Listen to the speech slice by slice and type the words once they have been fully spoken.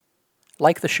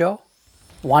Like the show?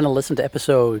 Want to listen to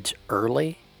episodes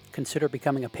early? Consider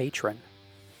becoming a patron.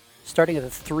 Starting at the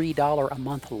 $3 a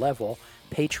month level,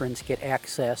 patrons get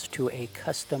access to a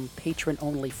custom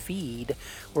patron-only feed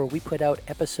where we put out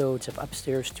episodes of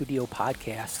Upstairs Studio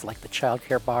podcasts like the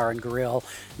Childcare Bar and Grill,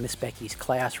 Miss Becky's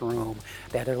Classroom,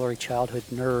 That Early Childhood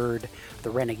Nerd,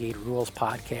 the Renegade Rules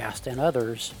podcast, and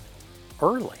others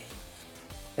early.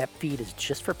 That feed is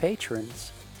just for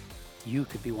patrons. You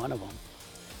could be one of them.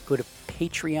 Go to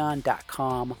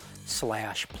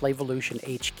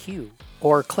patreon.com/PlayvolutionHQ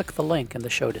or click the link in the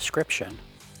show description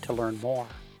to learn more.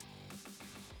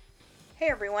 Hey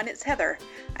everyone, it's Heather.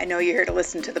 I know you're here to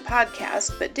listen to the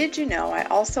podcast, but did you know I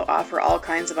also offer all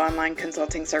kinds of online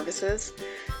consulting services?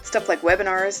 Stuff like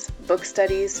webinars, book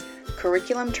studies,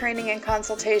 curriculum training and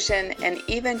consultation, and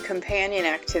even companion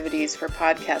activities for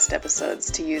podcast episodes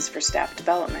to use for staff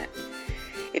development.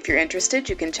 If you're interested,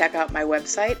 you can check out my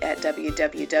website at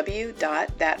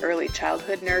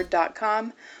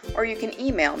www.thatearlychildhoodnerd.com, or you can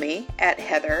email me at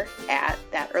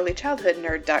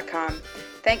heather@thatearlychildhoodnerd.com.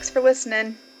 Thanks for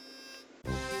listening.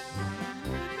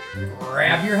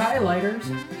 Grab your highlighters.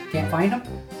 Can't find them?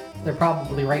 They're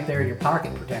probably right there in your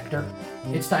pocket protector.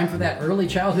 It's time for That Early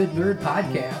Childhood Nerd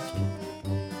podcast.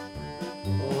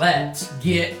 Let's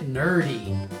get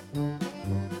nerdy.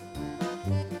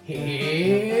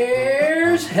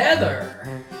 Here's Heather.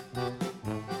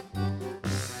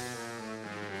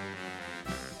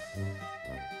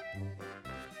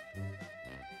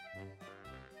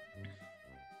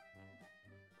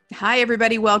 Hi,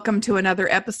 everybody. Welcome to another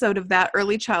episode of That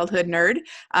Early Childhood Nerd.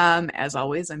 As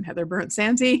always, I'm Heather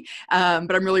Burnt-Sansi,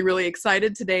 but I'm really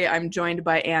excited. Today, I'm joined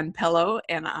by Ann Pello,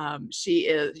 and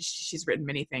she's written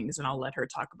many things, and I'll let her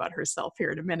talk about herself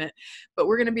here in a minute. But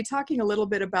we're going to be talking a little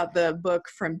bit about the book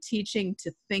From Teaching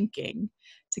to Thinking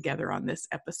together on this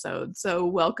episode. So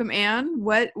welcome, Ann.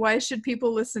 Why should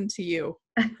people listen to you?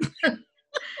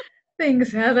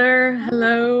 Thanks, Heather.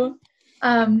 Hello.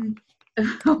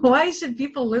 Why should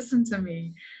people listen to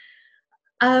me?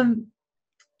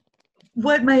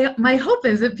 What my hope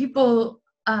is that people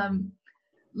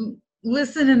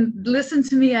listen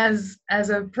to me as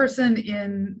a person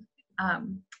in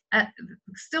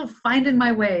still finding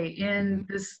my way in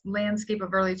this landscape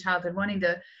of early childhood, wanting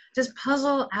to just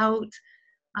puzzle out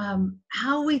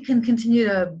how we can continue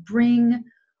to bring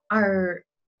our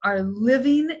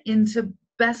living into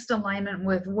best alignment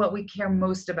with what we care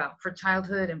most about for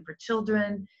childhood and for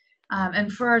children,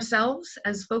 and for ourselves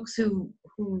as folks who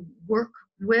work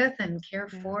with and care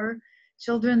for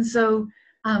children. So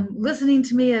listening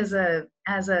to me as a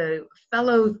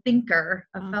fellow thinker,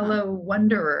 a fellow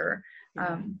wanderer,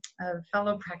 a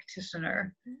fellow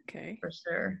practitioner. Okay. For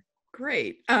sure.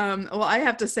 Great. Well, I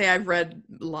have to say I've read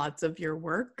lots of your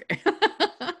work.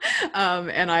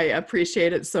 And I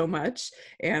appreciate it so much.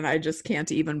 And I just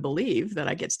can't even believe that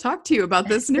I get to talk to you about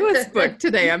this newest book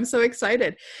today. I'm so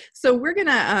excited. So we're going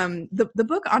to, the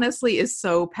book honestly is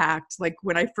so packed. Like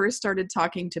when I first started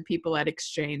talking to people at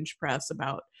Exchange Press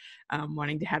about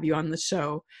wanting to have you on the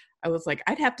show, I was like,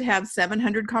 I'd have to have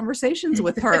 700 conversations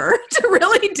with her to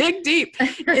really dig deep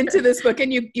into this book.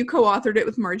 And you co-authored it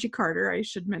with Margie Carter. I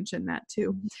should mention that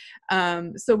too.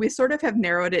 So we sort of have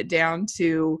narrowed it down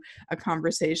to a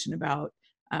conversation about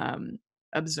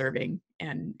observing,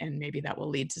 and maybe that will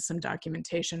lead to some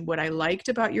documentation. What I liked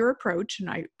about your approach,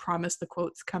 and I promise the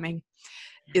quote's coming,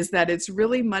 is that it's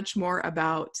really much more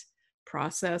about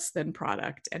process than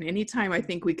product. And anytime I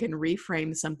think we can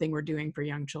reframe something we're doing for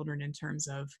young children in terms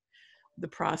of the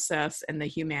process and the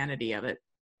humanity of it,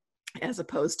 as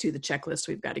opposed to the checklist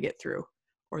we've got to get through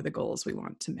or the goals we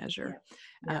want to measure.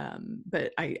 Yeah.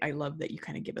 But I love that you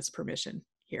kind of give us permission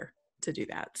here to do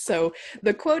that. So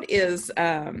the quote is,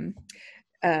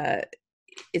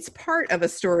 it's part of a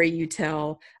story you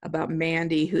tell about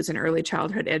Mandy, who's an early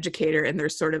childhood educator, and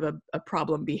there's sort of a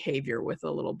problem behavior with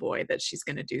a little boy that she's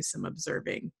going to do some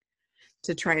observing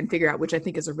to try and figure out, which I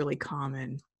think is a really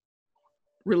common,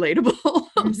 relatable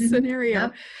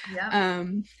scenario. Yep.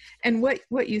 And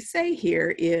what you say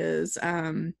here is,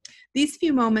 these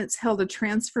few moments held a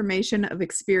transformation of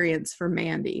experience for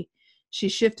Mandy. She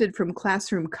shifted from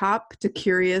classroom cop to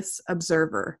curious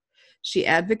observer. She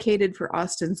advocated for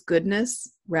Austin's goodness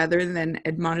rather than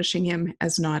admonishing him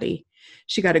as naughty.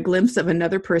 She got a glimpse of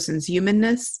another person's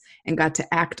humanness and got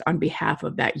to act on behalf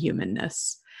of that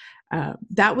humanness.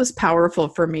 That was powerful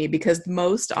for me because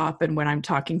most often when I'm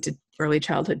talking to early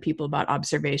childhood people about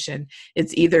observation,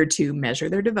 it's either to measure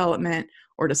their development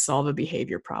or to solve a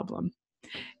behavior problem.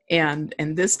 And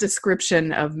this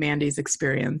description of Mandy's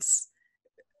experience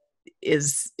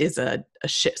is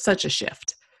such a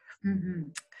shift. Mm-hmm.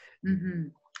 Mm-hmm.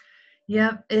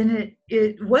 Yep. And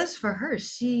it was for her.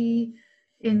 She,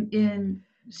 in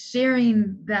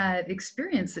sharing that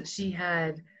experience that she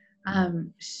had,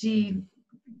 she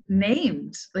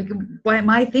named, like, why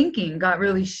my thinking got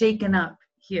really shaken up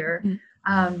here.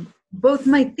 Both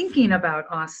my thinking about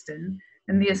Austin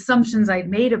and the assumptions I'd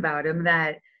made about him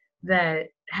that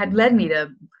had led me to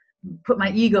put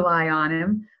my eagle eye on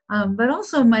him, but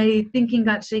also my thinking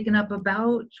got shaken up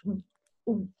about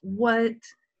what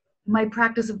my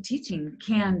practice of teaching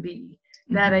can be,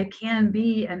 that I can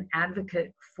be an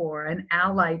advocate for, an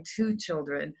ally to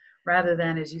children, rather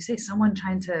than, as you say, someone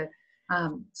trying to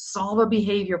solve a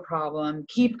behavior problem,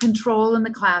 keep control in the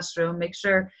classroom, make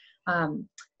sure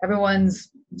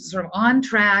everyone's sort of on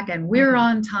track and we're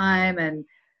on time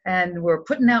and we're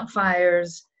putting out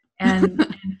fires.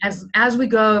 And as we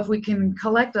go, if we can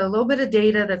collect a little bit of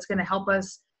data that's going to help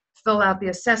us fill out the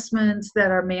assessments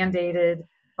that are mandated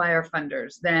by our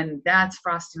funders, then that's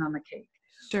frosting on the cake.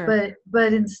 Sure.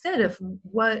 But instead, if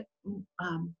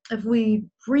we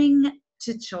bring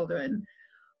to children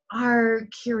our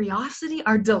curiosity,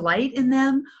 our delight in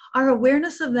them, our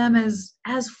awareness of them as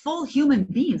full human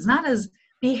beings, not as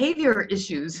behavior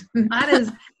issues, not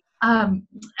as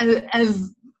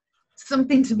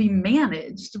something to be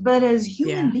managed, but as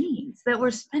human beings that we're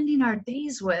spending our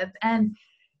days with, and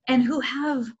who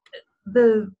have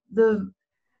the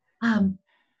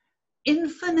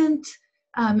infinite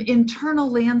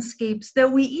internal landscapes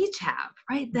that we each have,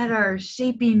 right, that are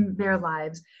shaping their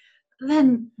lives,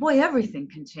 then boy, everything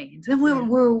can change. And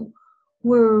we're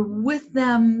with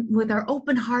them with our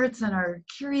open hearts and our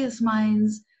curious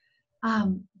minds,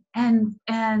 and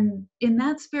in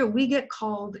that spirit, we get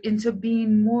called into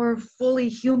being more fully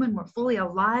human, more fully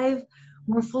alive,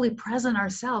 more fully present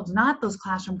ourselves. Not those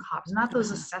classroom cops, not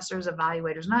those assessors,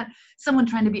 evaluators, not someone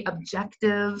trying to be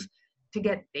objective to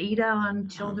get data on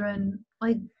children.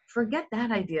 Like, forget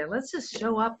that idea. Let's just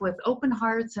show up with open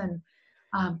hearts and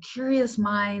curious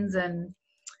minds, and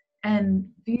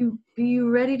be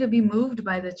ready to be moved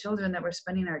by the children that we're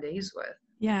spending our days with.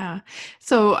 Yeah.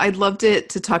 So I'd love to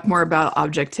talk more about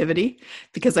objectivity,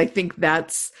 because I think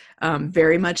that's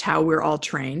very much how we're all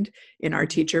trained in our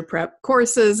teacher prep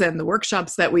courses and the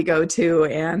workshops that we go to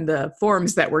and the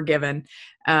forms that we're given.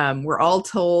 We're all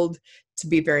told to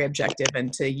be very objective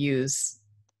and to use,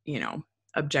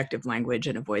 objective language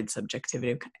and avoid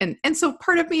subjectivity. And so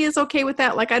part of me is okay with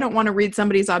that. Like, I don't want to read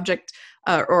somebody's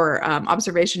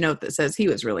observation note that says he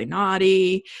was really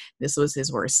naughty, this was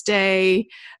his worst day.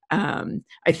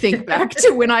 I think back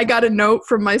to when I got a note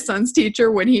from my son's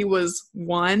teacher when he was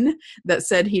 1 that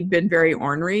said he'd been very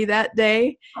ornery that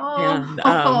day.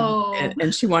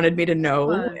 And she wanted me to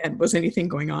know, and was anything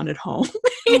going on at home?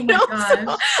 So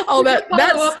all that.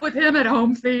 Follow up with him at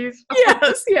home, please.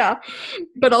 Yes, yeah.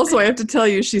 But also, I have to tell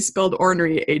you, she spelled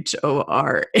ornery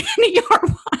HORNERY.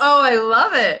 Oh, I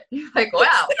love it. Like,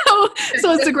 wow.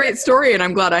 So it's a great story, and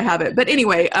I'm glad I have it. But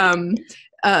anyway,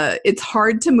 it's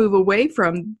hard to move away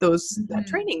from that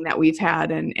training that we've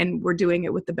had, and we're doing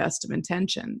it with the best of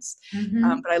intentions.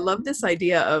 But I love this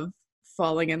idea of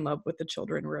falling in love with the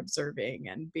children we're observing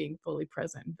and being fully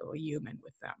present and fully human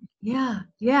with them. Yeah.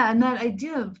 And that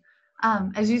idea of,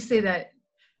 as you say, that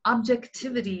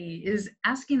objectivity is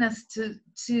asking us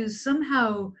to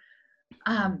somehow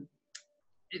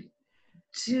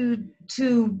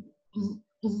to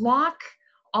lock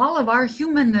all of our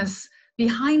humanness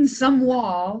behind some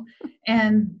wall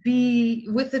and be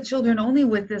with the children only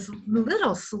with this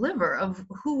little sliver of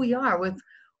who we are, with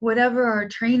whatever our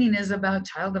training is about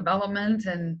child development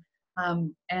and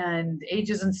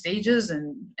ages and stages,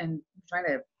 and trying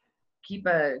to keep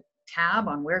a tab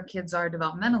on where kids are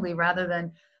developmentally, rather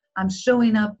than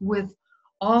showing up with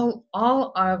all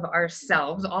of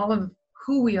ourselves, all of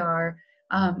who we are,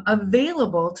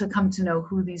 available to come to know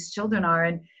who these children are.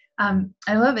 And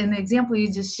I love in the example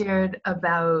you just shared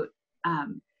about,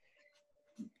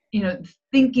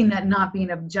 thinking that not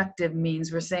being objective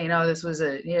means we're saying, oh, this was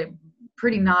a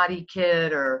pretty naughty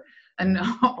kid or an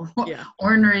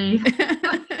ornery.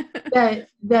 that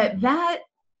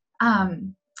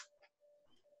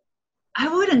I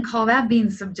wouldn't call that being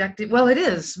subjective. Well, it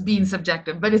is being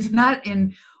subjective, but it's not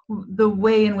in the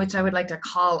way in which I would like to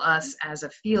call us as a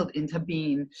field into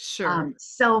being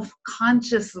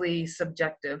self-consciously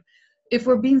subjective. If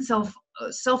we're being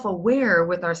self-aware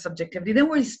with our subjectivity, then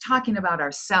we're talking about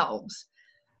ourselves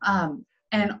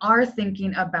and our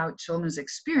thinking about children's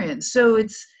experience. So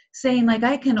it's saying, like,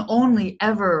 I can only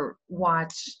ever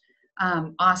watch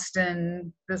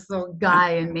Austin, this little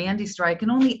guy in Mandy Store, I can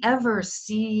only ever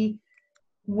see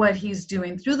what he's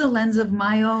doing through the lens of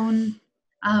my own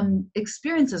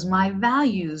experiences, my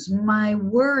values, my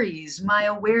worries, my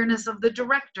awareness of the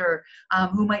director,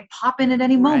 who might pop in at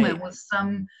any moment Right. with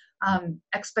some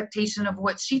expectation of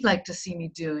what she'd like to see me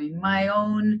doing, my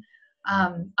own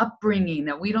upbringing,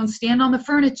 that we don't stand on the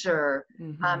furniture,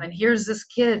 Mhm. and here's this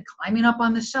kid climbing up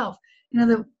on the shelf.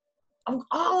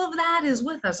 All of that is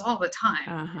with us all the time.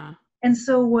 Uh-huh. And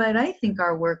so what I think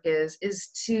our work is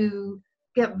to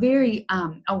get very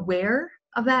aware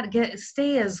of that,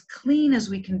 stay as clean as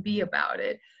we can be about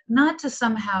it, not to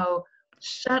somehow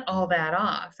shut all that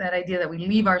off, that idea that we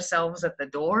leave ourselves at the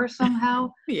door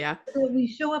somehow. Yeah. So we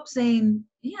show up saying,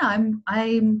 yeah,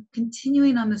 I'm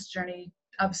continuing on this journey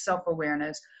of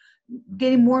self-awareness,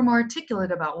 getting more and more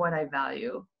articulate about what I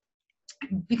value,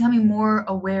 becoming more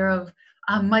aware of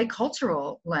my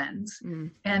cultural lens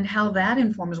Mm. and how that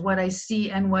informs what I see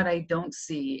and what I don't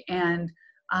see, and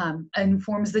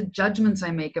informs the judgments I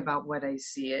make about what I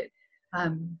see. It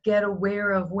get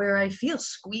aware of where I feel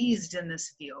squeezed in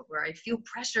this field, where I feel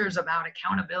pressures about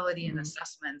accountability and Mm.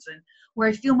 assessments, and where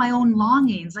I feel my own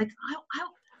longings. Like,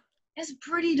 it's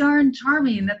pretty darn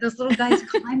charming that this little guy's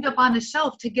climbed up on a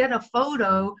shelf to get a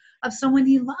photo of someone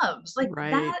he loves. Like,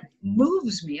 Right. that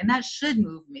moves me, and that should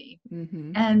move me.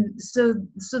 Mhm. And so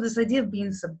this idea of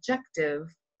being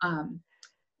subjective,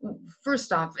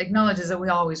 first off, acknowledges that we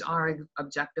always are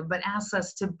objective, but asks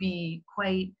us to be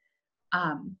quite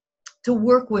to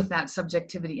work with that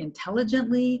subjectivity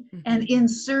intelligently and Mhm. in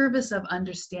service of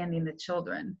understanding the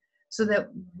children, so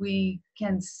that we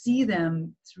can see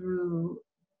them through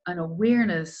an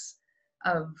awareness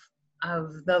of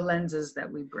the lenses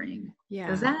that we bring.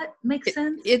 Does Yeah. that make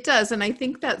sense? It does, and I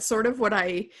think that's sort of what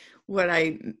I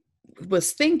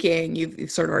was thinking.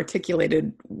 You've sort of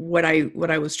articulated what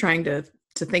I was trying to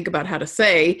think about how to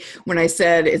say when I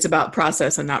said it's about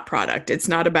process and not product. It's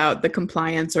not about the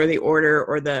compliance or the order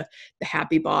or the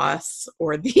happy boss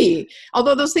or the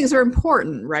although those things are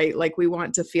important, right? Like, we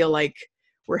want to feel like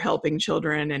we're helping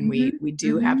children, and Mm-hmm. we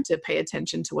do Mm-hmm. have to pay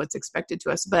attention to what's expected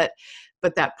to us, but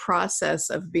that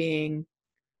process of being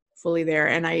fully there.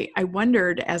 And I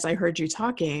wondered, as I heard you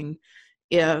talking,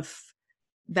 if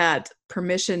that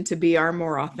permission to be our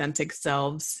more authentic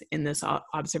selves in this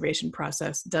observation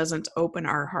process doesn't open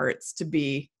our hearts to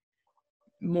be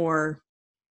more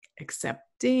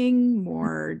accepting,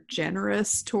 more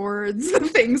generous towards the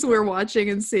things we're watching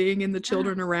and seeing in the Yeah.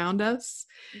 children around us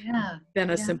Yeah. than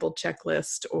a Yeah. simple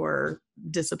checklist or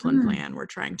discipline Mm. plan we're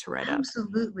trying to write up.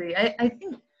 Absolutely. I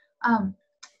think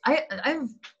I've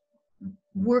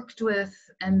worked with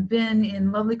and been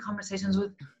in lovely conversations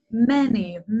with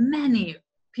many, many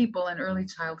people in early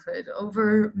childhood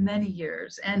over many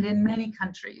years and in many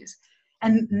countries.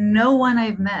 And no one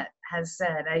I've met has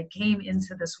said, I came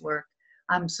into this work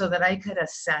so that I could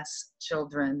assess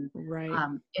children Right.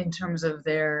 in terms of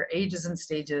their ages and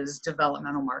stages,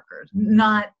 developmental markers.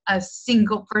 Not a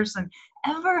single person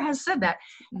ever has said that.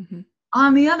 Mhm.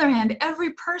 On the other hand,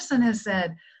 every person has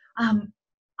said,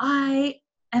 I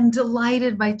am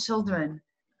delighted by children.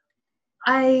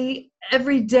 I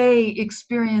every day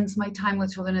experience my time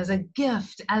with children as a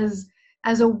gift, as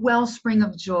a wellspring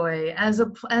of joy, as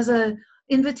a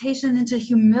invitation into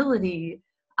humility,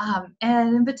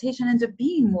 and invitation into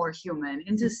being more human,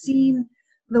 into seeing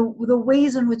the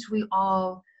ways in which we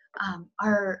all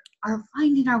are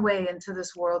finding our way into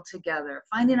this world together,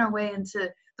 finding our way into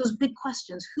those big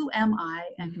questions: who am I,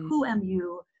 and Mhm. who am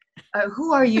you?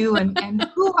 Who are you, and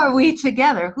who are we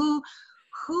together? Who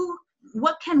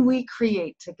what can we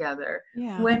create together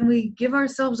Yeah. when we give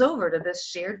ourselves over to this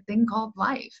shared thing called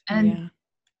life? Yeah.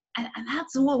 And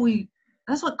that's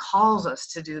what calls us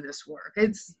to do this work.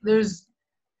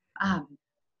 Um,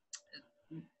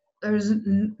 there's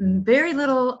very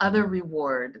little other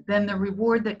reward than the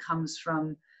reward that comes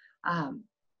from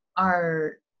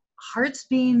our hearts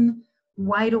being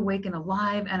wide awake and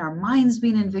alive, and our minds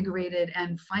being invigorated,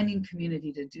 and finding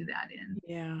community to do that in.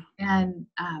 Yeah. And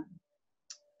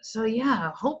so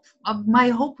yeah, my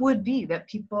hope would be that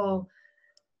people,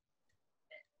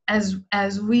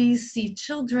 as we see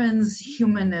children's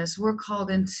humanness, we're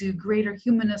called into greater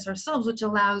humanness ourselves, which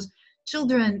allows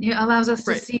us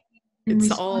to Right. see in It's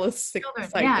response all a to children.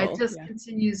 cycle. Yeah, it just Yeah.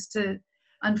 continues to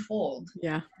unfold.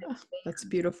 Yeah. Oh, that's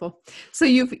beautiful. So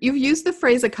you've used the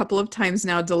phrase a couple of times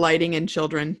now, delighting in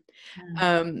children.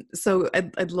 So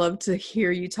I'd love to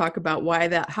hear you talk about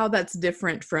how that's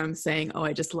different from saying, oh,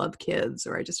 I just love kids,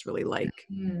 or I just really like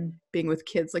Mm, being with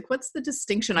kids. Like, what's the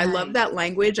distinction? I love right. that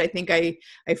language. I think I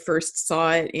first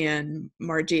saw it in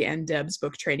Margie and Deb's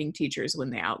book, Training Teachers,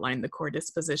 when they outlined the core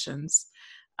dispositions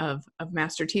of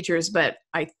master teachers. But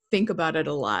I think about it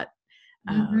a lot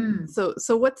Mhm.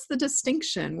 So what's the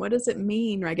distinction? What does it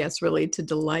mean, I guess, really to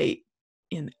delight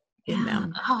in Yeah.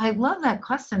 them? Oh, I love that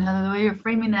question, Heather, the way you're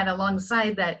framing that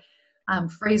alongside that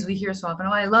phrase we hear so often.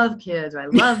 Oh, I love kids. Or I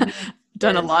love being with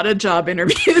Done a kids. lot of job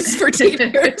interviews for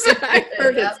teachers. I've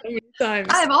heard it Yep. so many times.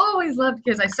 I've always loved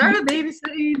kids. I started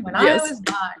babysitting when I Yes. was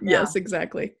 9. Yeah. Yes,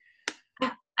 exactly.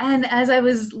 And as I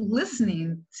was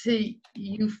listening to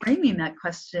you framing that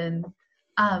question,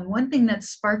 one thing that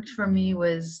sparked for me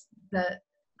was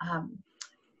um,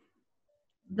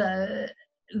 the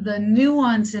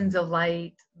nuance and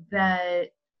delight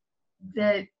that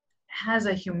has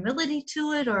a humility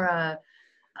to it, or a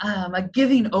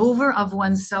giving over of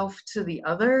oneself to the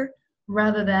other,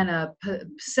 rather than a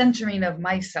centering of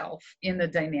myself in the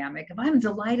dynamic. If I'm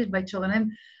delighted by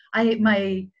children,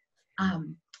 I'm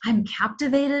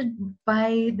captivated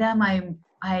by them.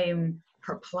 I'm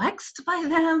perplexed by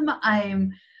them.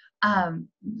 I'm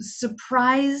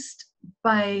surprised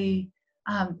by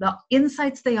the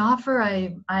insights they offer.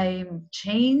 I'm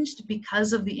changed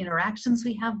because of the interactions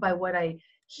we have, by what I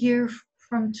hear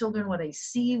from children, what I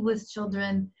see with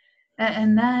children,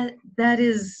 and that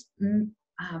is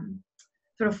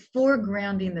sort of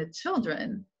foregrounding the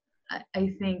children,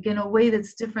 I think, in a way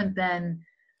that's different than,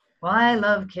 well, I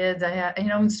love kids.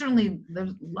 And certainly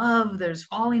there's love, there's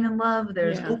falling in love,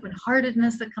 there's Yeah.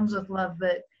 open-heartedness that comes with love,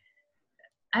 but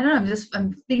I don't know,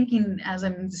 I'm thinking as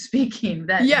I'm speaking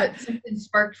that, Yeah. that something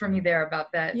sparked for me there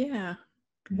about that. Yeah.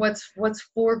 What's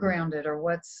foregrounded, or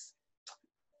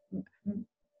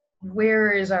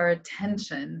where is our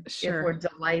attention Sure. if we're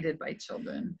delighted by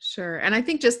children? Sure. And I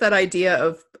think just that idea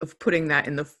of putting that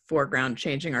in the foreground,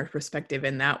 changing our perspective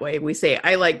in that way. We say,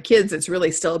 I like kids, it's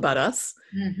really still about us.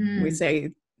 Mm-hmm. We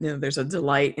say, there's a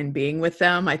delight in being with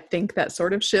them. I think that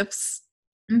sort of shifts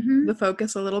Mm-hmm. the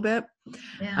focus a little bit,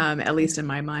 Yeah. at least in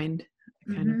my mind.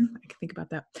 I can think about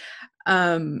that.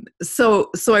 So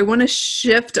I want to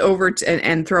shift over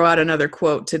and throw out another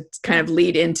quote to kind of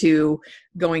lead into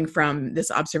going from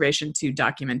this observation to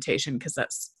documentation, because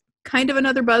that's kind of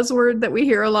another buzzword that we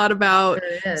hear a lot about.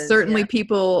 There is, Certainly yeah.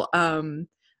 people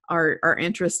are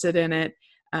interested in it.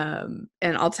 And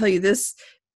I'll tell you this,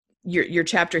 your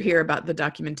chapter here about the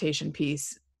documentation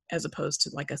piece, as opposed to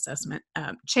like assessment,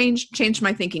 changed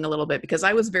my thinking a little bit, because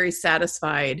I was very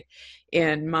satisfied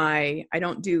in I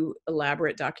don't do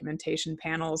elaborate documentation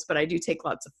panels, but I do take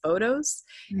lots of photos,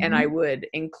 and I would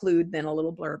include then a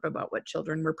little blurb about what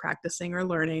children were practicing or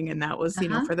learning. And that was,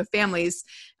 for the families,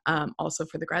 also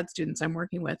for the grad students I'm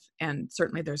working with. And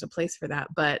certainly there's a place for that,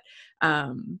 but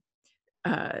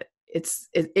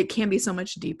it can be so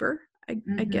much deeper,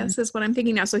 I guess, is what I'm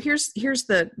thinking now. So here's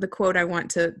the quote I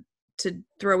want to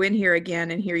throw in here again,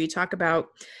 and here you talk about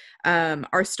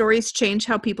our stories change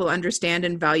how people understand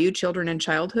and value children and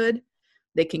childhood.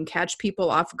 They can catch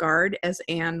people off guard, as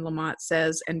Anne Lamott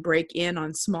says, and break in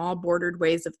on small bordered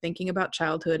ways of thinking about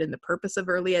childhood and the purpose of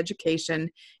early education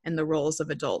and the roles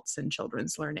of adults in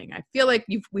children's learning. I feel like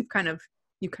you kind of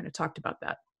talked about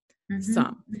that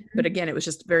some, but again, it was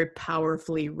just very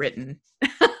powerfully written.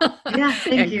 Yeah,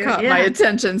 thank and you. caught Yeah. my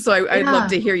attention. So I'd Yeah. love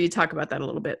to hear you talk about that a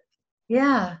little bit.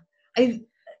 Yeah,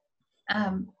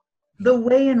 the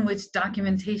way in which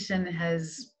documentation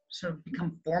has sort of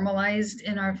become formalized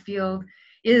in our field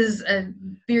is a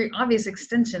very obvious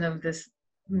extension of this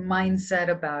mindset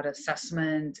about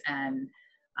assessment and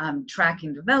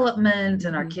tracking development,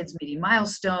 and our kids meeting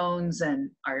milestones, and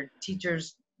our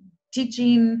teachers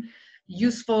teaching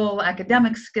useful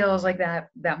academic skills, like that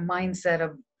mindset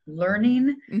of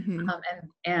learning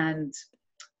and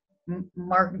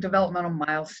mark developmental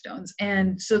milestones.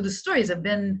 And so the stories have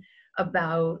been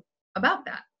about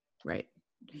that. Right.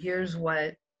 Here's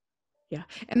what. Yeah.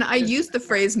 And I use the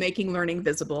phrase making learning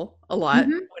visible a lot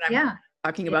when I'm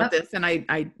talking about this. And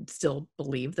I still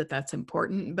believe that that's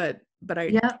important, but I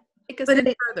take us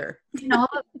in further.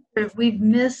 We've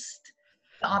missed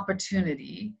the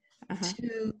opportunity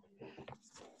to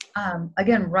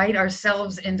again, write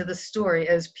ourselves into the story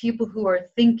as people who are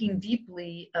thinking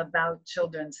deeply about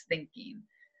children's thinking.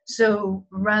 So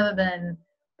rather than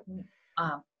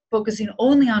focusing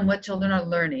only on what children are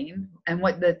learning and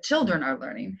what the children are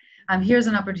learning, here's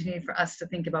an opportunity for us to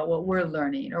think about what we're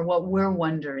learning or what we're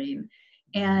wondering.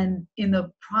 And in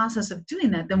the process of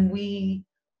doing that, then we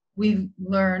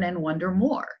learn and wonder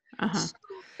more. So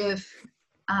if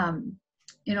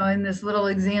in this little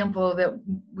example that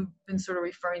we've been sort of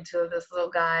referring to, this little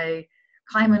guy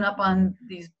climbing up on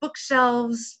these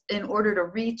bookshelves in order to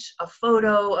reach a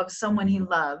photo of someone he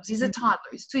loves. He's a toddler.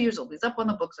 He's 2 years old. He's up on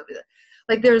the bookshelf.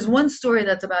 like there's one story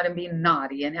that's about him being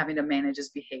naughty and having to manage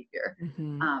his behavior,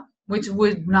 which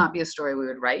would not be a story we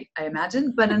would write, I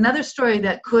imagine. But another story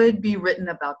that could be written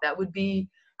about that would be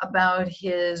about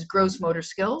his gross motor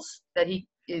skills, that he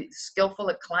is skillful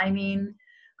at climbing,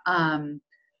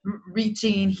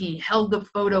 reaching. He held the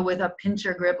photo with a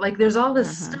pincher grip. Like there's all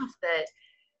this stuff that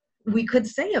we could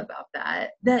say about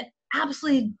that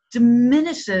absolutely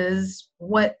diminishes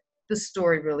what the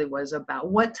story really was about.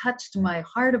 What touched my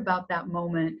heart about that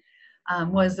moment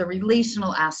was the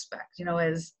relational aspect. You know,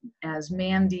 as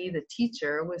Mandy, the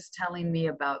teacher, was telling me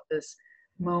about this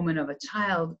moment of a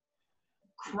child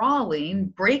crawling,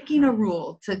 breaking a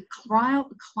rule to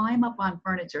climb up on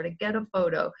furniture to get a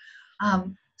photo,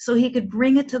 so he could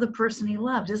bring it to the person he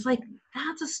loved. It's like,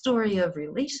 that's a story of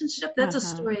relationship. That's a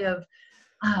story of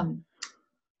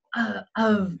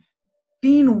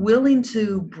being willing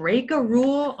to break a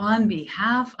rule on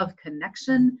behalf of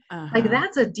connection. Like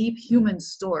that's a deep human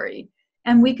story.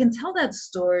 And we can tell that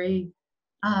story,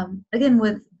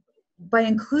 again, by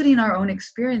including our own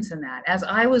experience in that. As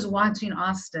I was watching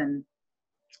Austin,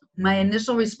 my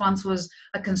initial response was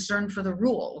a concern for the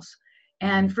rules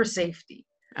and for safety.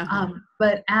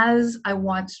 But as I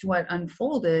watched what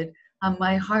unfolded,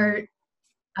 my heart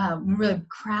really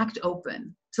cracked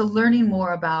open to learning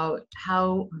more about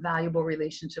how valuable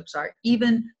relationships are,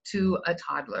 even to a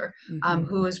toddler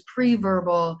who is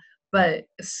pre-verbal but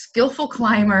a skillful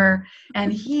climber.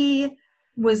 And he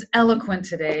was eloquent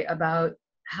today about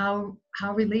how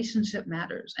relationship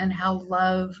matters and how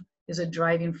love is a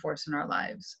driving force in our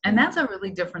lives. And that's a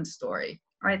really different story,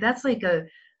 right? That's like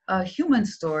a human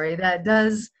story that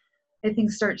does, I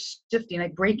think, start shifting,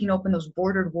 like breaking open those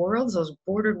bordered worlds, those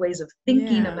bordered ways of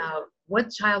thinking about what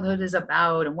childhood is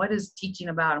about and what is teaching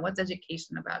about and what's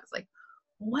education about. It's like,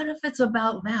 what if it's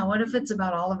about that? What if it's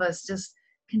about all of us just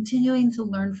continuing to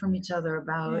learn from each other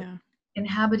about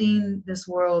inhabiting this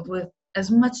world with as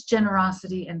much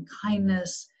generosity and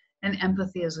kindness and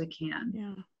empathy as we can?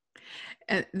 Yeah.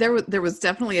 And there was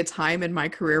definitely a time in my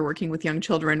career working with young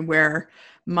children where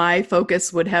my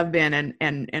focus would have been,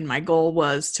 and my goal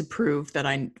was to prove that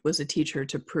I was a teacher,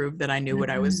 to prove that I knew what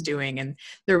I was doing. And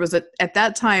there was at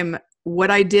that time,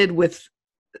 what I did with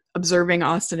observing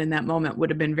Austin in that moment would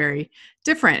have been very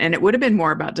different. And it would have been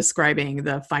more about describing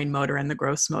the fine motor and the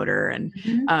gross motor. And,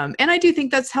 and I do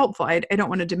think that's helpful. I don't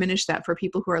want to diminish that for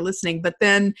people who are listening, but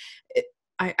then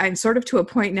I'm sort of to a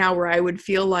point now where I would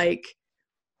feel like,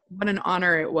 what an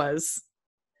honor it was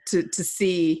to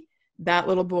see that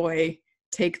little boy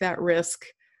take that risk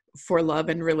for love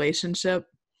and relationship,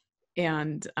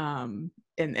 and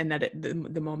that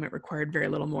the moment required very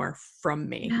little more from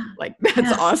me. Yeah. Like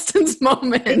that's Austin's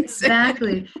moment.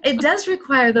 Exactly. It does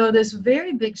require, though, this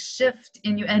very big shift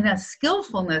in you and a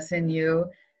skillfulness in you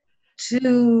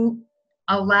to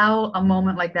allow a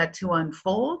moment like that to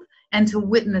unfold and to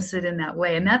witness it in that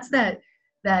way. And that's that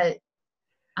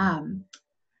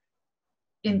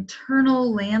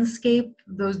internal landscape,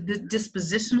 the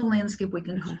dispositional landscape we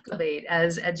can cultivate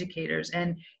as educators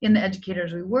and in the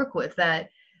educators we work with, that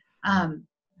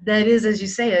is, as you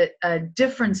say, a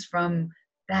difference from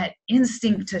that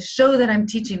instinct to show that I'm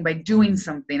teaching by doing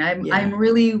something.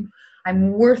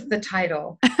 I'm worth the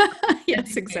title.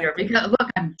 Yes, exactly. Because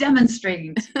look, I'm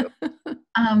demonstrating to you.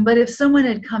 But if someone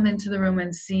had come into the room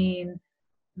and seen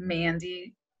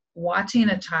Mandy watching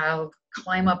a child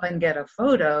climb up and get a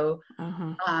photo,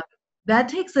 that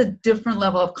takes a different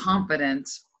level of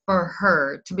confidence for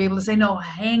her to be able to say, no,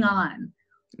 hang on.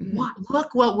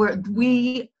 Look what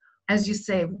we, as you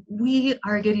say, we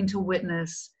are getting to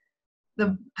witness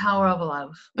the power of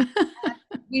love.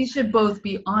 We should both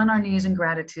be on our knees in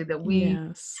gratitude that we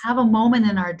have a moment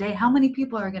in our day. How many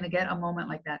people are going to get a moment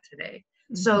like that today?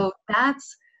 So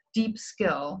that's deep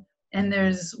skill. And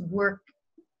there's work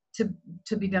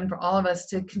to be done for all of us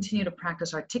to continue to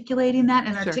practice articulating that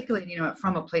and articulating it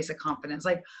from a place of confidence.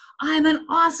 Like, I'm an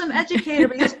awesome educator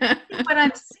because what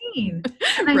I'm seeing.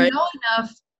 And I know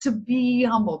enough to be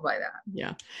humbled by that.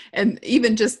 Yeah. And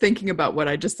even just thinking about what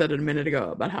I just said a minute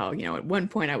ago about how, at one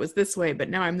point I was this way, but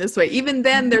now I'm this way. Even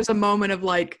then there's a moment of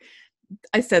like,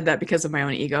 I said that because of my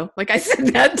own ego. Like I said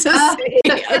that to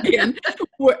say again,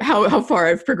 how far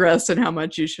I've progressed and how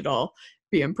much you should all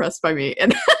be impressed by me.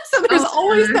 And so there's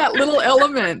always that little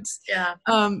element.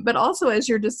 But also as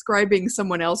you're describing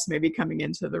someone else maybe coming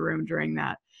into the room during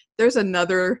that, there's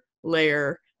another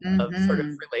layer of sort of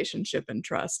relationship and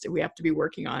trust. We have to be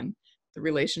working on the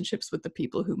relationships with the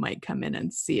people who might come in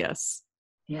and see us.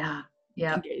 Yeah,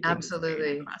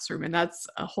 absolutely. In the classroom. And that's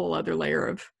a whole other layer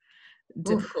of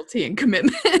difficulty and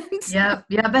commitment.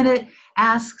 But it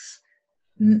asks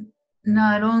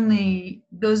not only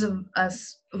those of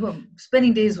us who are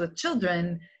spending days with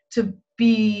children to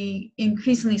be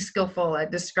increasingly skillful at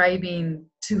describing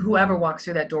to whoever walks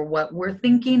through that door what we're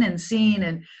thinking and seeing,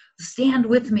 and stand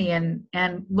with me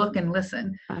and look and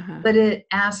listen. But it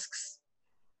asks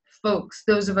folks,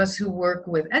 those of us who work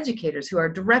with educators, who are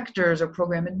directors or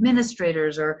program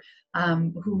administrators, or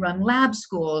who run lab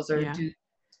schools or do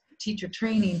teacher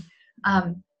training,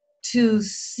 to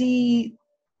see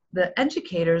the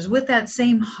educators with that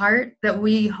same heart that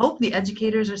we hope the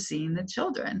educators are seeing the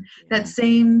children, that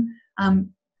same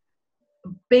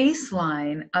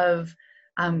baseline of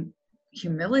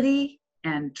humility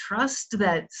and trust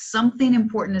that something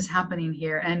important is happening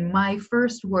here. And my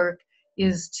first work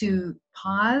is to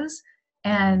pause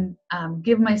and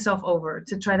give myself over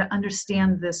to try to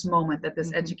understand this moment that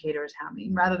this educator is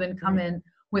having, rather than come in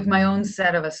with my own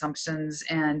set of assumptions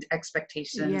and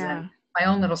expectations and my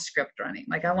own little script running.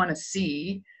 Like, I want to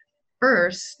see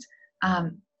first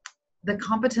the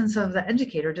competence of the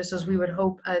educator, just as we would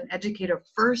hope an educator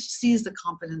first sees the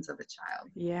competence of a child.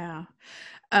 Yeah.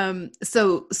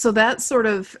 So that sort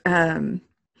of, and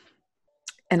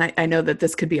I know that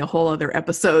this could be a whole other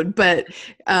episode, but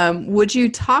would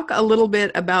you talk a little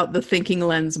bit about the thinking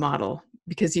lens model?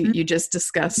 Because you just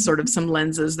discussed sort of some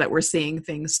lenses that we're seeing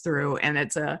things through, and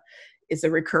it's a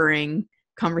recurring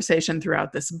conversation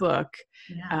throughout this book.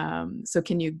 Yeah. So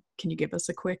can you give us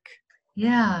a quick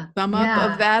sum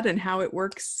up of that and how it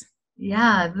works?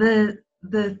 Yeah,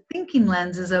 the thinking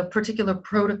lens is a particular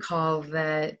protocol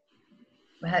that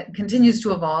continues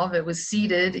to evolve. It was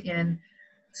seeded in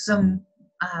some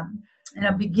in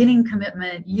a beginning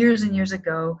commitment years and years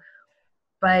ago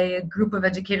by a group of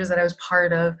educators that I was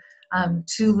part of,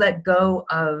 to let go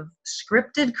of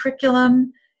scripted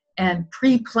curriculum and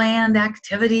pre-planned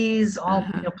activities, all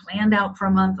planned out for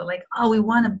a month. Like, we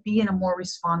want to be in a more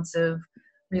responsive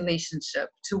relationship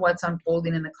to what's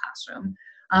unfolding in the classroom.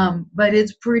 But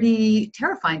it's pretty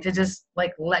terrifying to just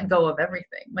like let go of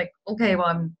everything. Like, okay, well,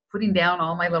 I'm putting down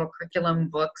all my little curriculum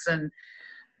books, and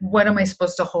what am I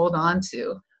supposed to hold on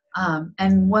to?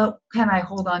 And what can I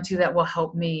hold on to that will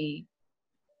help me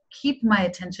keep my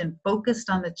attention focused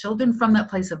on the children from that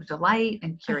place of delight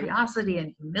and curiosity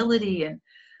and humility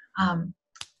and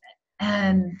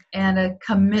a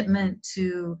commitment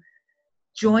to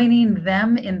joining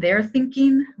them in their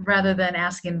thinking, rather than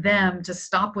asking them to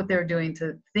stop what they're doing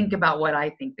to think about what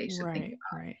I think they should think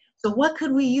about. Right. So what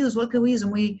could we use?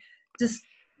 And we just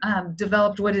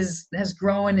developed what has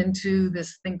grown into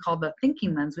this thing called the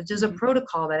thinking lens, which is a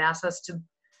protocol that asks us to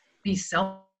be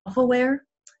self-aware,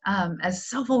 as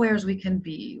self-aware as we can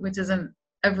be, which is an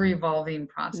ever-evolving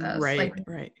process. Right.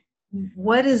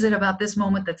 What is it about this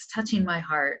moment that's touching my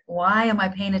heart? Why am I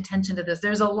paying attention to this?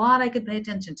 There's a lot I could pay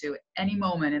attention to at any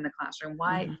moment in the classroom.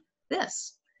 Why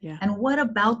this? Yeah. And what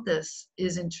about this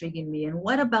is intriguing me? And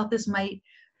what about this might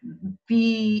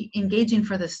be engaging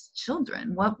for the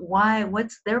children?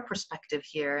 What's their perspective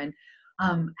here? And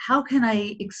how can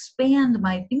I expand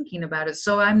my thinking about it,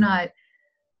 so I'm not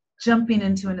jumping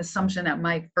into an assumption that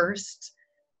my first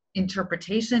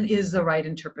interpretation is the right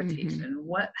interpretation?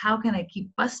 How can I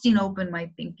keep busting open my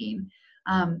thinking?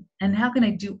 And how can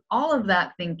I do all of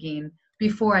that thinking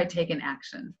before I take an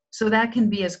action? So that can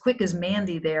be as quick as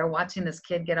Mandy there, watching this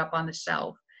kid get up on the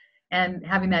shelf and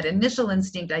having that initial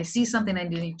instinct, I see something, I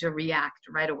need to react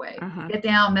right away. Get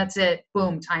down, that's it,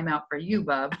 boom, time out for you,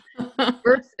 bub.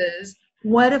 Versus,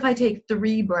 what if I take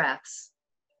 3 breaths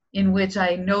in which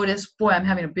I notice, boy, I'm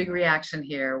having a big reaction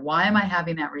here. Why am I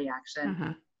having that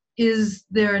reaction? Is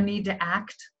there a need to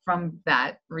act from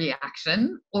that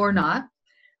reaction or not?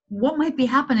 What might be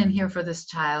happening here for this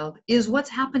child? Is what's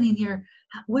happening here,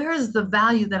 where is the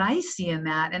value that I see in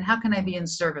that, and how can I be in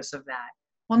service of that?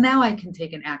 Well, now I can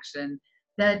take an action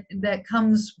that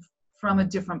comes from a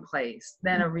different place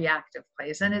than a reactive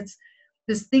place. And it's,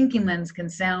 this thinking lens can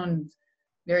sound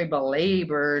very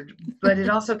belabored, but it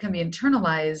also can be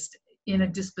internalized in a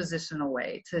dispositional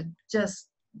way, to just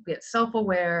get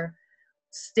self-aware,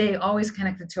 stay always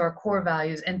connected to our core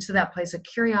values and to that place of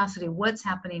curiosity. What's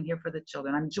happening here for the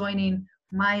children? I'm joining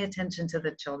my attention to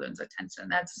the children's attention.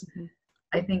 That's,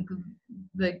 I think,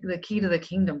 the key to the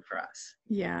kingdom for us.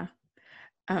 Yeah.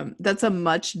 That's a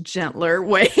much gentler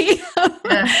way.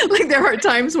 Like, there are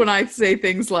times when I say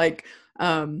things like,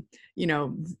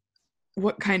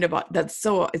 what kind of, it's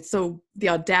so the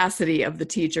audacity of the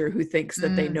teacher who thinks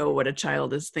that they know what a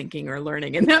child is thinking or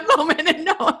learning in that moment. And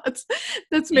no,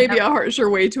 that's maybe a harsher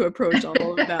way to approach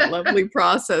all of that lovely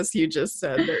process you just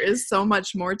said. There is so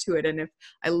much more to it. And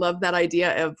I love that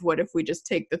idea of, what if we just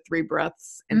take the 3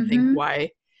 breaths and think,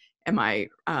 why am I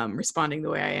responding the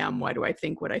way I am? Why do I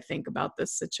think what I think about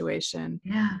this situation?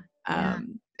 Yeah.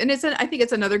 And I think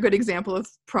it's another good example of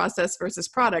process versus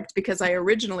product, because I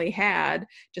originally had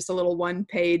just a little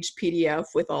 1-page PDF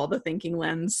with all the thinking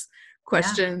lens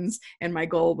questions, and my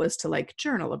goal was to like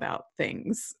journal about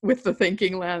things with the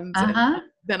thinking lens. And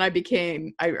then I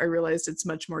realized it's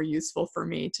much more useful for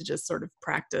me to just sort of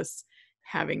practice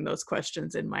having those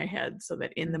questions in my head, so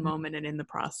that in the moment and in the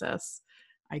process,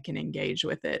 I can engage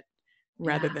with it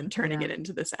rather than turning it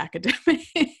into this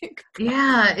academic.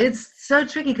 Yeah, it's so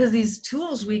tricky because these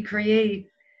tools we create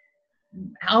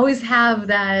always have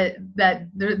that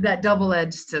double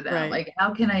edge to them. Right. Like,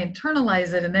 how can I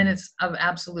internalize it and then it's of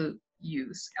absolute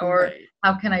use, or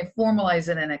how can I formalize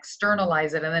it and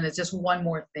externalize it and then it's just one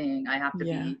more thing I have to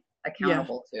be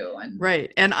accountable to. And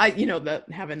and I, that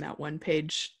having that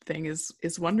 1-page thing is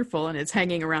wonderful, and it's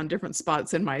hanging around different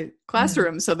spots in my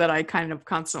classroom so that I kind of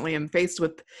constantly am faced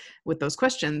with those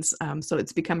questions. So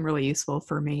it's become really useful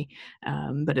for me,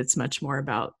 but it's much more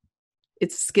about,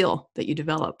 it's a skill that you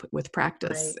develop with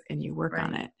practice and you work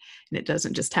on it. And it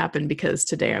doesn't just happen because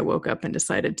today I woke up and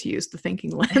decided to use the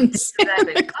thinking lens.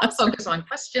 Exactly. I'll focus on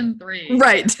question 3.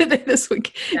 Right. This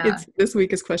week, this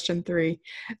week is question 3.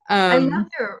 I love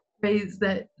your phrase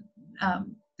that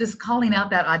just calling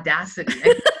out that audacity.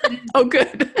 Oh,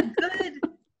 good. Good.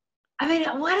 I mean,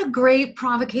 what a great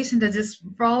provocation to just,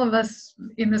 for all of us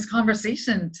in this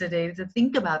conversation today, to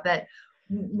think about that.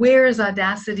 Where is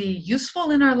audacity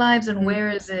useful in our lives, and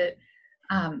where is it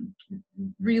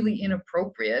really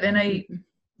inappropriate? And I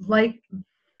like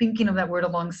thinking of that word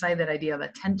alongside that idea of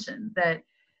attention. That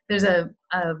there's a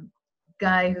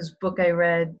guy whose book I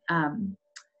read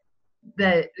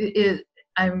the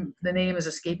name is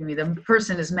escaping me. The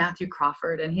person is Matthew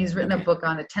Crawford, and he's written a book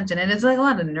on attention, and it's like a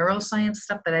lot of neuroscience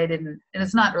stuff that I didn't, and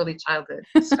it's not early childhood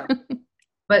stuff.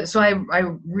 But so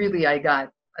I got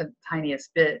a tiniest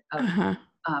bit of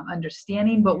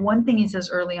understanding. But one thing he says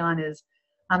early on is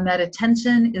that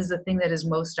attention is the thing that is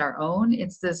most our own.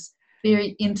 It's this very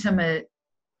intimate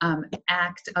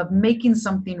act of making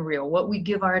something real. What we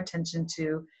give our attention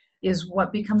to is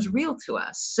what becomes real to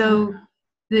us. So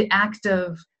the act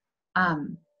of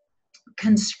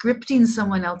conscripting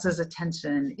someone else's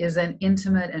attention is an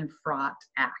intimate and fraught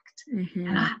act.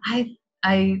 And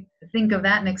I think of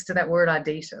that next to that word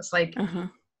audacious. Like,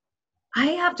 I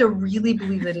have to really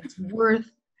believe that it's worth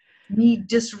me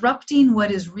disrupting what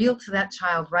is real to that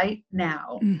child right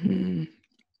now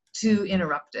to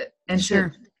interrupt it and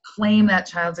to claim that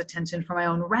child's attention for my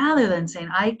own, rather than saying,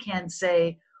 I can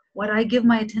say what I give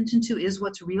my attention to is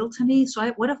what's real to me. So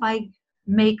what if I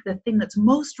make the thing that's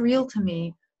most real to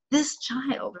me this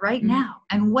child right now,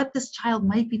 and what this child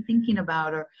might be thinking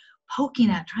about or poking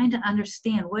at, trying to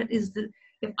understand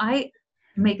if I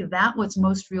make that what's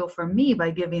most real for me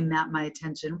by giving that my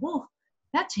attention, well,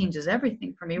 that changes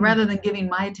everything for me, rather than giving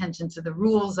my attention to the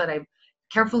rules that I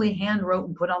carefully hand wrote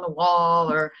and put on the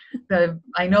wall, or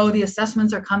I know the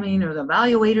assessments are coming, or the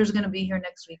evaluator is going to be here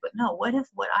next week. But no, what if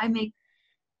what I make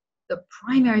the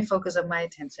primary focus of my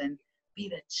attention be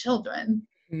the children,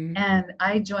 and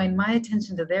I join my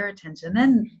attention to their attention,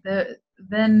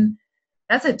 then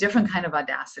that's a different kind of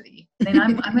audacity. Then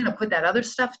I'm going to put that other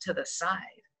stuff to the side.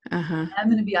 I'm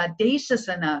going to be audacious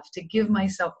enough to give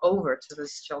myself over to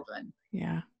those children.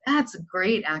 Yeah. That's a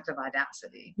great act of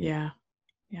audacity. Yeah.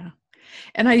 Yeah.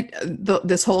 And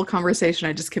this whole conversation,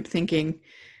 I just kept thinking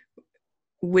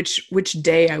which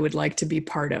day I would like to be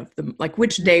part of.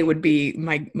 Which day would be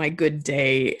my good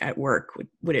day at work?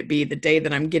 Would it be the day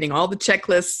that I'm getting all the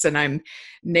checklists and I'm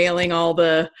nailing all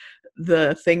the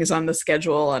things on the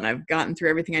schedule, and I've gotten through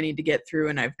everything I need to get through,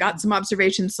 and I've got some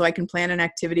observations so I can plan an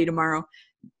activity tomorrow?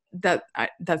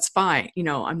 That's fine.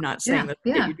 I'm not saying that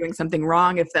you're doing something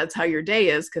wrong if that's how your day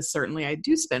is, because certainly I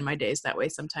do spend my days that way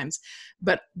sometimes.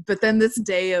 But then this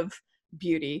day of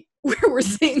beauty, where we're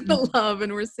seeing the love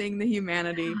and we're seeing the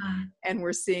humanity, and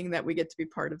we're seeing that we get to be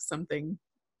part of something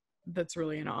that's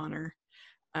really an honor.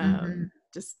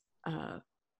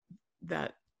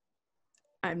 That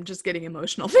I'm just getting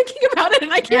emotional thinking about it,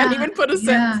 and I can't even put a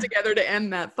sentence together to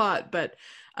end that thought. But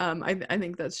I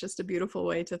think that's just a beautiful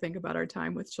way to think about our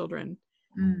time with children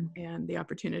and the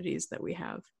opportunities that we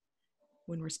have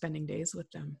when we're spending days with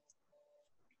them.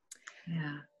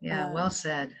 Yeah, well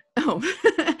said. Oh,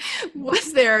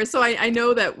 was there? So I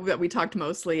know that we talked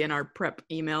mostly in our prep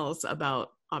emails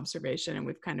about observation, and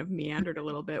we've kind of meandered a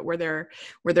little bit. Were there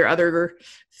other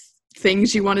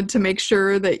things you wanted to make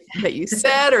sure that you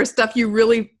said, or stuff you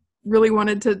really, really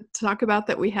wanted to talk about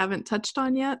that we haven't touched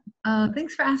on yet?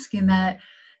 Thanks for asking that.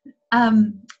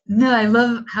 No, I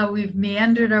love how we've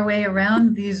meandered our way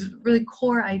around these really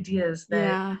core ideas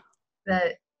that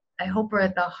that I hope are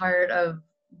at the heart of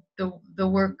the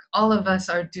work all of us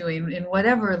are doing in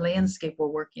whatever landscape we're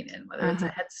working in, whether it's a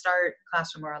Head Start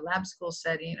classroom or a lab school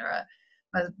setting or a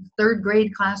third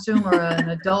grade classroom or an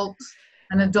adult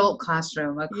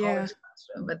classroom, a college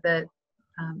classroom, but that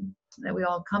we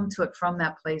all come to it from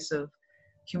that place of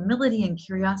humility and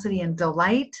curiosity and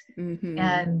delight,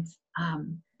 and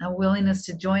a willingness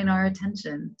to join our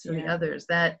attention to the others.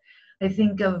 That I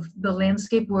think of the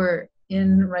landscape we're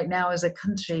in right now as a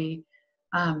country,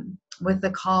 with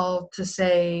the call to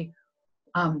say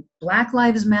Black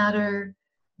Lives Matter,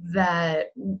 that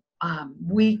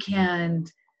we can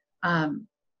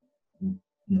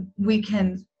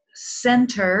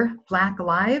center Black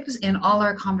lives in all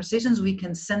our conversations. We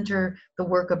can center the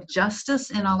work of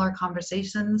justice in all our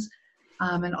conversations,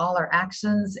 and all our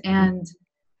actions. And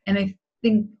I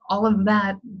think all of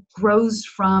that grows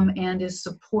from and is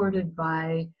supported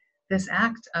by this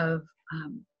act of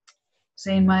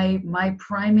saying my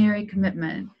primary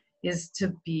commitment is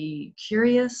to be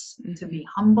curious, to be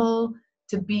humble,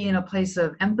 to be in a place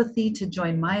of empathy, to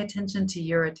join my attention to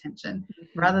your attention,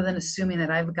 rather than assuming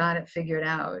that I've got it figured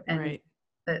out. And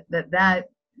that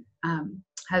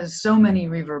has so many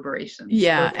reverberations.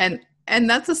 Yeah. And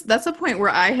that's a point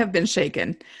where I have been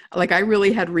shaken. Like I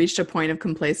really had reached a point of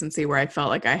complacency where I felt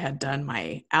like I had done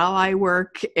my ally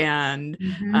work and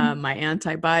my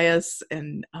anti-bias,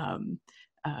 and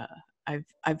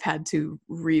I've had to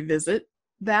revisit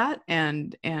that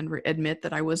and admit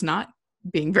that I was not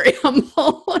being very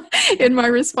humble in my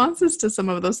responses to some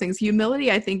of those things.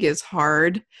 Humility, I think, is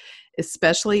hard,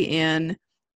 especially in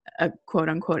a quote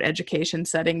unquote education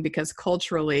setting, because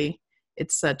culturally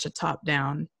it's such a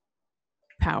top-down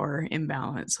power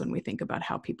imbalance when we think about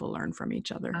how people learn from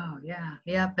each other. Oh yeah.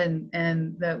 Yep.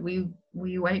 And that we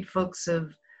white folks have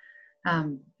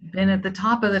been at the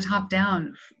top of the top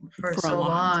down for so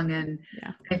long. And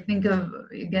I think of,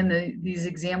 again, these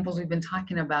examples we've been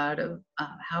talking about of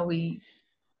how we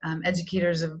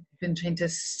educators have been trained to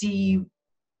see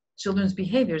children's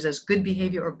behaviors as good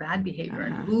behavior or bad behavior,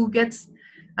 and who gets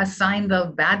assigned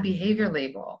the bad behavior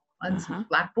label. It's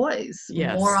Black boys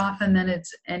more often than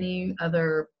it's any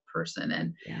other person.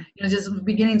 And just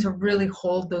beginning to really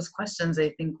hold those questions, I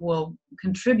think, will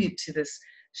contribute to this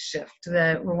shift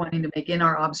that we're wanting to make in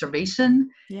our observation,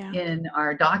 in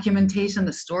our documentation,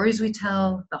 the stories we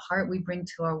tell, the heart we bring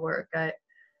to our work. I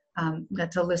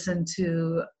got to listen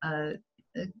to a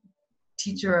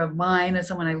teacher of mine, and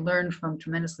someone I learned from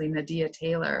tremendously, Nadia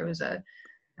Taylor, who's a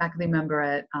faculty member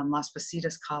at Las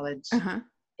Positas College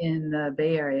in the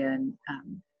Bay Area,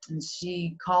 and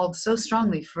she called so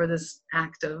strongly for this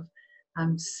act of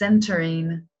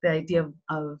centering the idea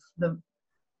of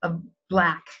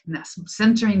Blackness,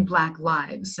 centering Black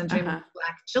lives, centering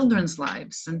Black children's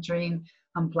lives, centering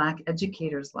Black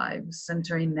educators' lives,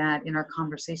 centering that in our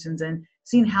conversations, and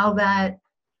seeing how that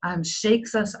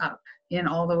shakes us up in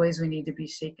all the ways we need to be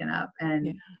shaken up,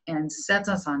 and sets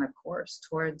us on a course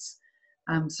towards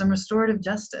some restorative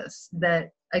justice that,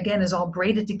 again, is all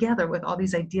braided together with all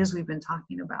these ideas we've been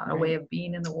talking about, a way of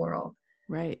being in the world.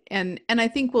 Right. And I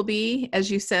think will be, as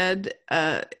you said,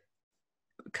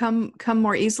 come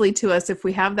more easily to us if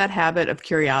we have that habit of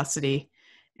curiosity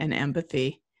and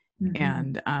empathy,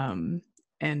 and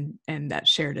that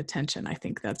shared attention. I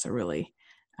think that's a really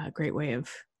great way of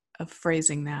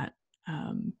phrasing that.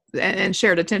 And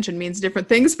shared attention means different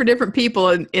things for different people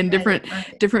in different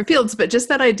fields, but just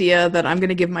that idea that I'm going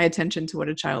to give my attention to what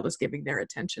a child is giving their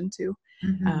attention to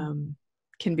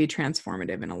can be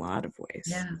transformative in a lot of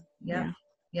ways.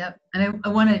 Yep. And I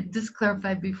want to just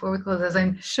clarify before we close, as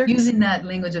I'm using that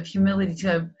language of humility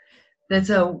to,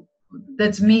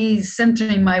 that's me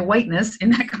centering my whiteness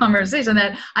in that conversation,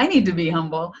 that I need to be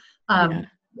humble,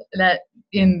 that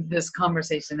in this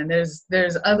conversation. And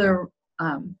there's other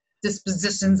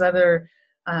dispositions, other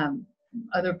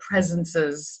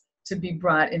presences to be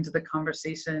brought into the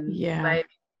conversation by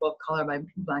people of color, by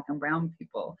Black and brown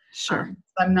people.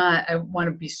 I want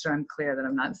to be sure I'm clear that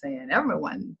I'm not saying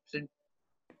everyone should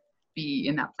be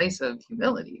in that place of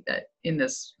humility, that in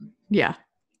this,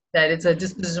 that it's a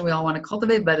disposition we all want to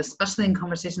cultivate, but especially in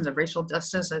conversations of racial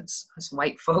justice, it's us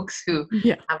white folks who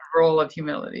have a role of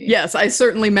humility. Yes, I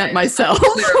certainly meant myself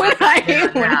when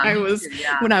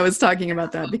I was talking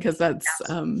about that, because that's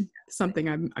something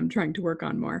I'm trying to work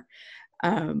on more.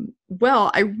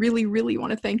 Well, I really, really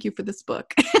want to thank you for this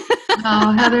book.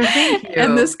 Oh, Heather, thank you.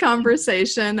 And this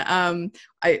conversation.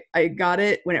 I got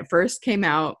it when it first came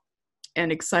out and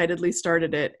excitedly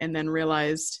started it, and then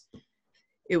realized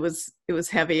it was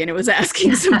heavy and it was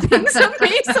asking some things of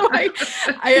me. So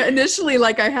I initially,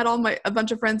 like, I had a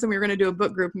bunch of friends and we were going to do a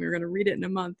book group and we were going to read it in a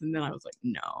month. And then I was like,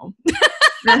 no.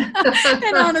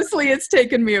 And honestly, it's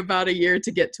taken me about a year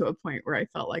to get to a point where I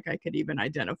felt like I could even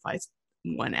identify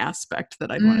one aspect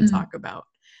that I'd want to talk about.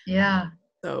 Yeah.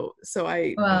 So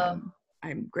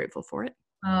I'm grateful for it.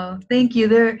 Oh, thank you.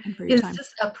 There is time.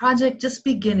 just a project just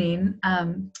beginning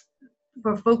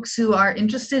for folks who are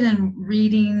interested in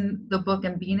reading the book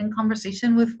and being in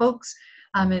conversation with folks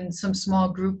in some small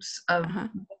groups of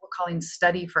what we're calling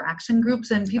study for action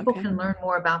groups. And people can learn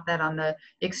more about that on the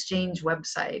Exchange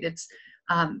website. It's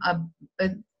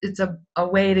a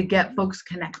way to get folks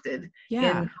connected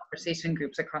in conversation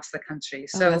groups across the country.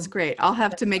 So that's great. I'll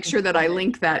have to make sure that I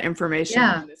link that information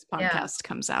when this podcast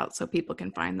comes out so people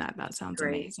can find that. That sounds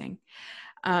amazing.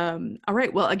 All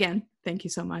right. Well, again, thank you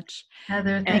so much.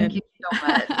 Heather, thank you so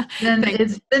much. And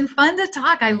it's been fun to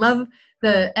talk. I love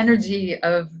the energy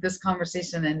of this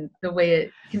conversation and the way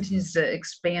it continues to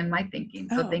expand my thinking.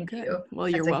 So thank you. Well,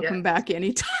 you're welcome back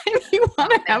anytime you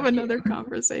want to have another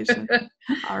conversation.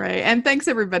 All right. And thanks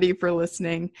everybody for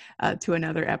listening to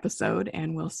another episode,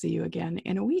 and we'll see you again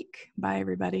in a week. Bye,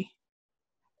 everybody.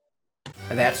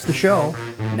 That's the show.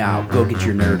 Now go get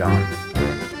your nerd on.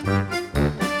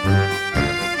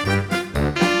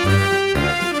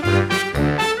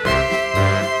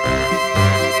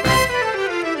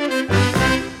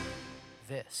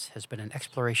 This has been an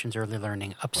Explorations Early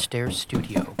Learning Upstairs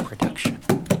Studio production.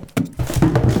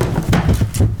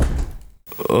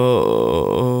 Oh.